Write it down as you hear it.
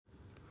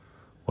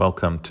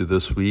Welcome to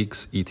this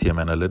week's ETM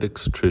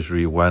Analytics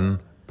Treasury One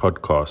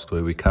podcast,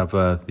 where we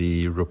cover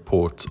the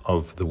report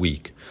of the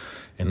week.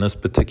 In this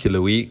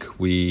particular week,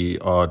 we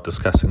are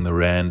discussing the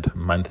RAND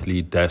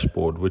monthly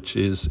dashboard, which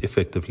is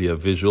effectively a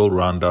visual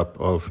roundup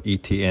of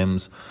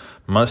ETM's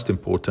most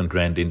important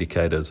RAND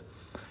indicators.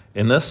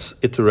 In this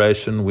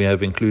iteration, we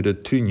have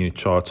included two new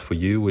charts for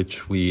you,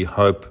 which we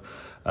hope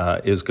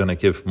is going to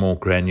give more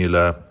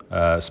granular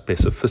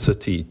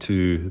specificity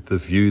to the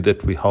view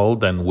that we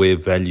hold and where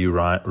value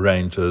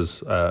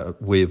ranges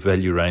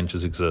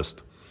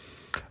exist.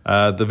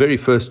 The very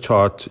first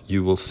chart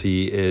you will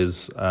see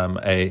is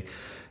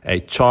a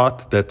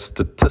chart that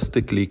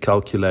statistically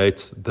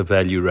calculates the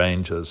value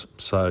ranges.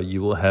 So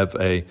you will have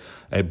a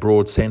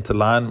broad center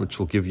line, which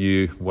will give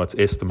you what's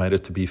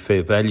estimated to be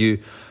fair value.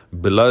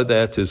 Below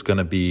that is going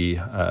to be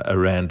a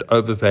RAND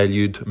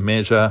overvalued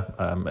measure.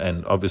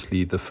 And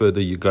obviously, the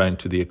further you go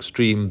into the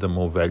extreme, the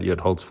more value it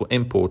holds for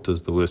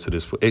importers, the worse it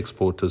is for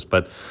exporters.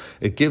 But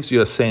it gives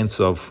you a sense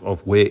of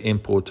where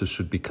importers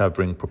should be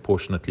covering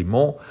proportionately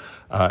more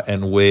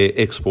and where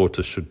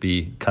exporters should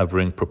be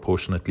covering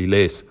proportionately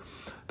less.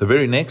 The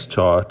very next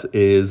chart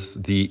is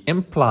the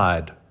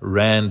implied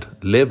RAND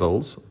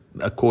levels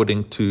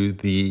according to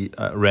the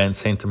RAND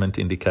sentiment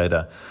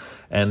indicator.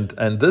 And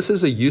this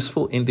is a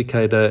useful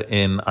indicator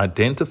in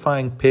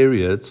identifying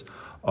periods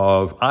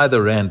of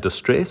either RAND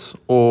distress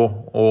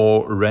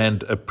or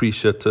RAND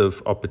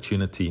appreciative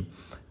opportunity.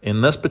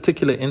 In this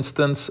particular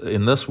instance,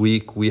 in this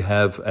week, we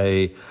have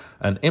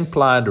an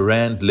implied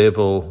RAND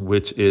level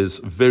which is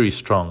very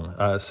strong,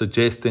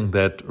 suggesting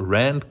that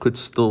RAND could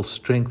still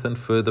strengthen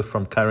further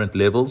from current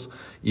levels,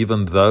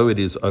 even though it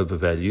is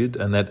overvalued,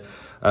 and that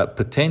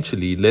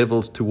potentially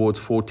levels towards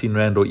 14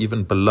 Rand or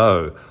even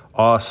below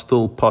are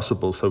still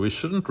possible. So we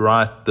shouldn't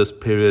write this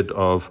period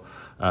of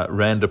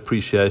RAND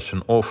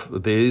appreciation off.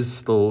 There is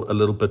still a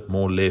little bit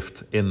more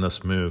left in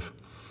this move.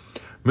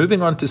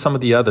 Moving on to some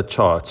of the other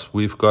charts,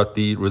 we've got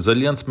the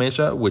resilience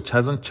measure, which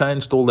hasn't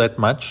changed all that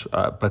much,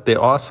 but there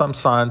are some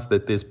signs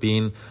that there's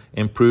been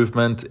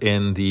improvement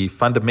in the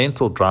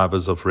fundamental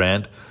drivers of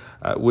RAND,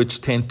 which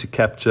tend to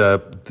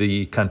capture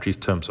the country's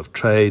terms of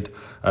trade,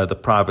 the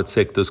private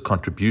sector's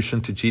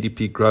contribution to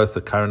GDP growth, the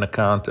current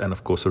account, and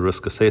of course a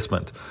risk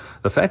assessment.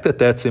 The fact that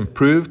that's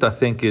improved, I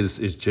think, is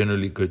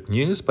generally good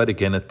news, but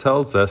again, it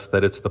tells us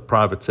that it's the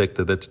private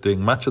sector that's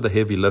doing much of the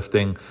heavy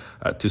lifting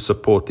to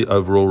support the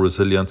overall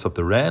resilience of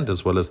the RAND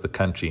as well as the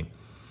country.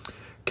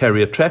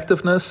 Carry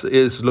attractiveness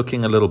is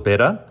looking a little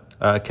better.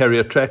 Carry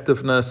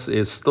attractiveness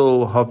is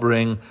still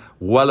hovering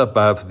well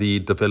above the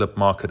developed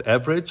market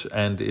average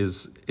and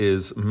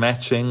is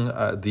matching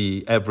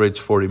the average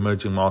for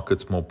emerging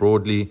markets more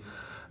broadly.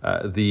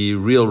 The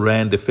real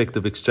RAND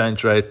effective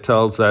exchange rate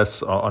tells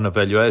us, on a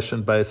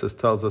valuation basis,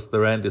 tells us the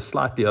RAND is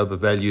slightly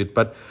overvalued,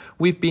 but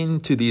we've been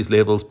to these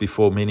levels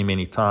before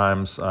many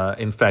times.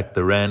 In fact,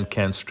 the RAND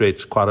can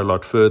stretch quite a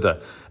lot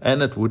further,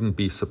 and it wouldn't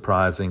be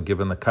surprising,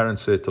 given the current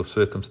set of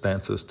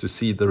circumstances, to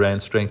see the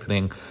RAND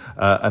strengthening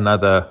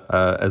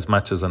as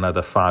much as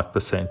another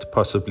 5%,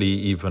 possibly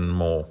even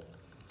more.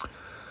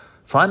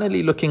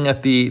 Finally, looking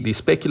at the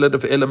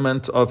speculative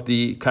element of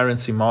the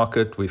currency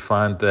market, we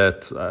find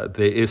that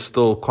there is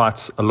still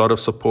quite a lot of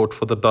support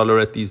for the dollar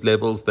at these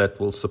levels that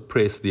will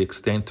suppress the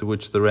extent to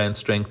which the RAND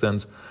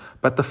strengthens.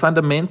 But the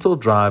fundamental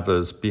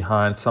drivers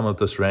behind some of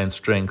this RAND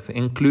strength,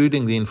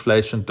 including the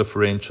inflation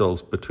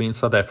differentials between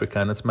South Africa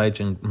and its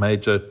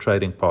major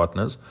trading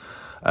partners,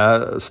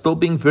 still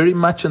being very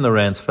much in the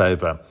RAND's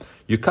favor.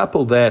 You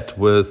couple that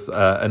with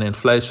an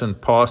inflation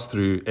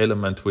pass-through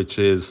element which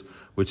is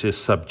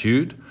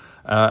subdued,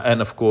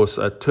 and of course,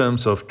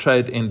 terms of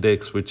trade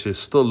index, which is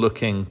still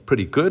looking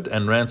pretty good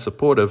and RAND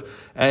supportive,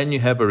 and you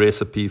have a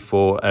recipe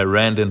for a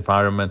RAND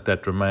environment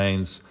that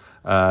remains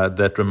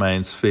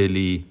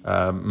fairly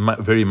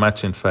very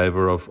much in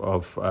favor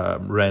of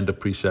RAND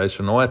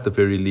appreciation, or at the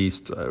very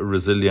least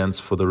resilience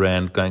for the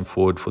RAND going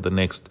forward for the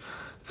next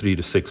 3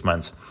 to 6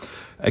 months.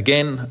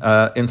 Again,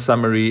 in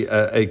summary,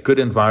 a good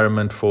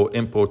environment for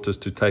importers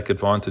to take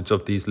advantage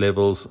of these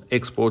levels.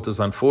 Exporters,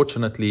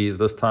 unfortunately,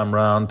 this time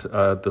round,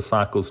 the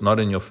cycle's not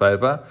in your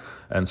favor.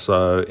 And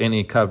so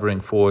any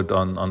covering forward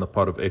on the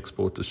part of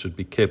exporters should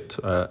be kept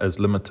as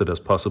limited as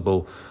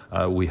possible.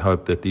 We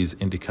hope that these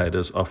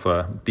indicators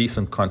offer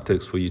decent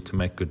context for you to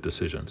make good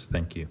decisions.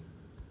 Thank you.